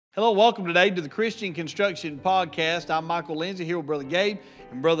Hello, welcome today to the Christian Construction Podcast. I'm Michael Lindsay here with Brother Gabe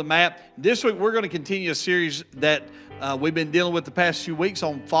and Brother Matt. This week we're going to continue a series that we've been dealing with the past few weeks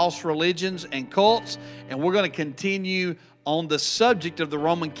on false religions and cults, and we're going to continue on the subject of the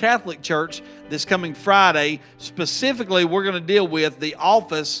Roman Catholic Church this coming Friday. Specifically, we're going to deal with the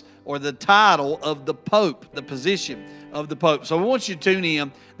office or the title of the Pope, the position of the Pope. So we want you to tune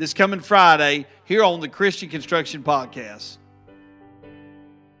in this coming Friday here on the Christian Construction Podcast.